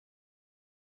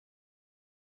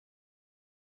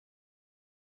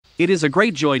It is a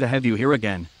great joy to have you here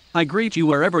again. I greet you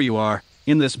wherever you are.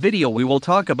 In this video we will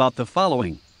talk about the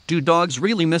following. Do dogs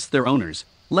really miss their owners?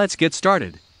 Let's get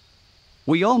started.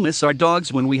 We all miss our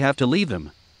dogs when we have to leave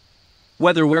them.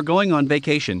 Whether we're going on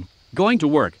vacation, going to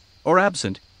work, or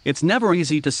absent, it's never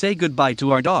easy to say goodbye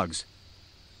to our dogs.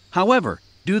 However,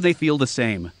 do they feel the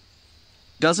same?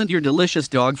 Doesn't your delicious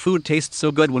dog food taste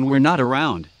so good when we're not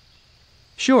around?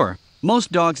 Sure,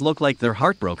 most dogs look like they're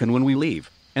heartbroken when we leave,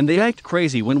 and they act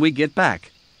crazy when we get back.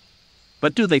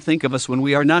 But do they think of us when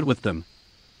we are not with them?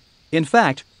 In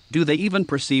fact, do they even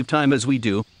perceive time as we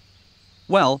do?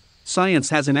 Well, science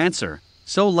has an answer,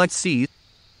 so let's see.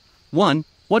 1.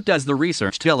 What does the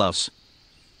research tell us?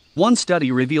 One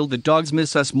study revealed that dogs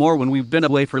miss us more when we've been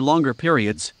away for longer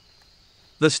periods.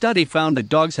 The study found that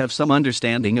dogs have some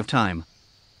understanding of time.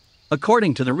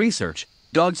 According to the research,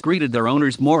 dogs greeted their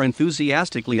owners more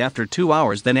enthusiastically after 2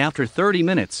 hours than after 30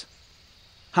 minutes.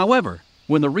 However,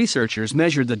 when the researchers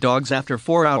measured the dogs after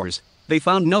 4 hours, they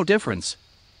found no difference.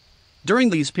 During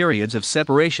these periods of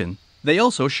separation, they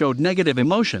also showed negative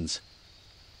emotions.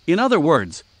 In other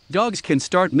words, dogs can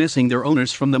start missing their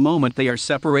owners from the moment they are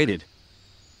separated.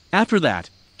 After that,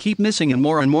 keep missing them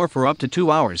more and more for up to 2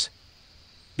 hours.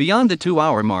 Beyond the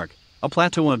 2-hour mark, a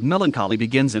plateau of melancholy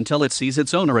begins until it sees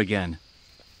its owner again.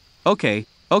 Okay,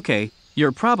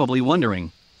 you're probably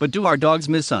wondering, but do our dogs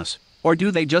miss us, or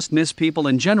do they just miss people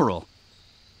in general?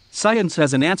 Science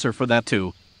has an answer for that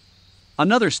too.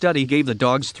 Another study gave the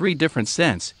dogs 3 different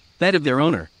scents, that of their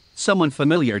owner, someone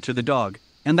familiar to the dog,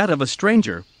 and that of a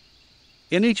stranger.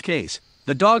 In each case,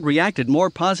 the dog reacted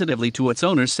more positively to its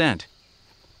owner's scent.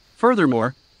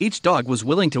 Furthermore, each dog was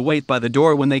willing to wait by the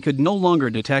door when they could no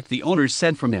longer detect the owner's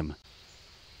scent from him.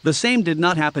 The same did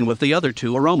not happen with the other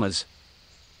 2 aromas.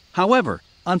 However,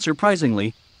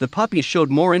 unsurprisingly, the puppies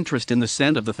showed more interest in the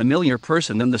scent of the familiar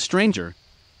person than the stranger.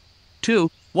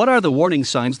 2. What are the warning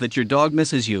signs that your dog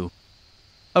misses you?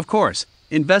 Of course,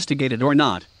 investigated or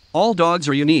not, all dogs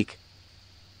are unique.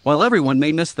 While everyone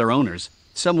may miss their owners,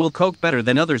 some will cope better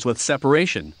than others with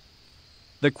separation.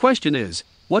 The question is,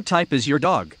 what type is your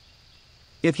dog?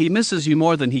 If he misses you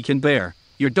more than he can bear,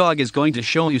 your dog is going to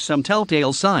show you some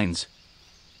telltale signs.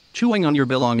 Chewing on your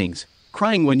belongings,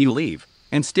 crying when you leave,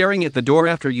 and staring at the door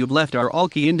after you've left are all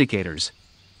key indicators.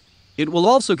 It will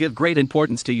also give great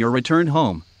importance to your return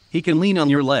home. He can lean on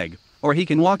your leg, or he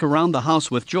can walk around the house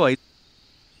with joy.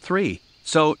 3.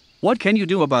 So, what can you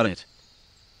do about it?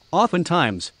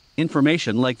 Oftentimes,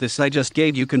 information like this I just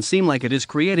gave you can seem like it is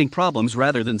creating problems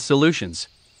rather than solutions.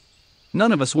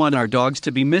 None of us want our dogs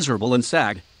to be miserable and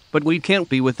sad, but we can't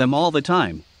be with them all the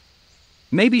time.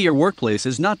 Maybe your workplace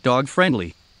is not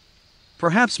dog-friendly.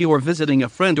 Perhaps you are visiting a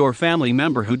friend or family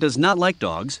member who does not like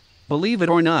dogs. Believe it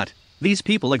or not, these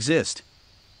people exist.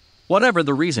 Whatever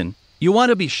the reason, you want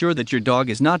to be sure that your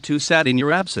dog is not too sad in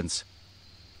your absence.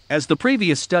 As the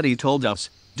previous study told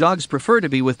us, dogs prefer to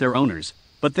be with their owners,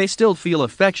 but they still feel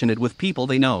affectionate with people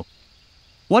they know.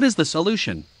 What is the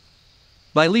solution?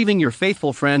 By leaving your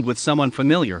faithful friend with someone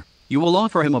familiar, you will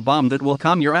offer him a balm that will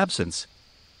calm your absence.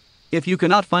 If you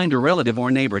cannot find a relative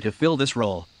or neighbor to fill this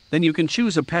role, then you can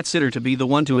choose a pet sitter to be the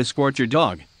one to escort your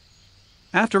dog.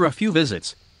 After a few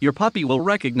visits, your puppy will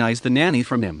recognize the nanny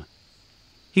from him.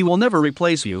 He will never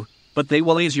replace you, but they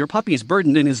will ease your puppy's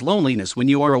burden in his loneliness when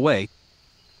you are away.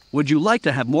 Would you like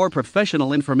to have more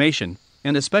professional information,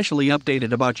 and especially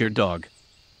updated about your dog?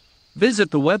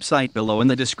 Visit the website below in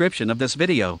the description of this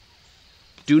video.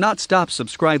 Do not stop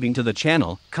subscribing to the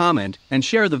channel, comment, and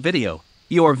share the video.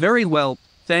 You are very well,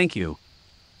 thank you.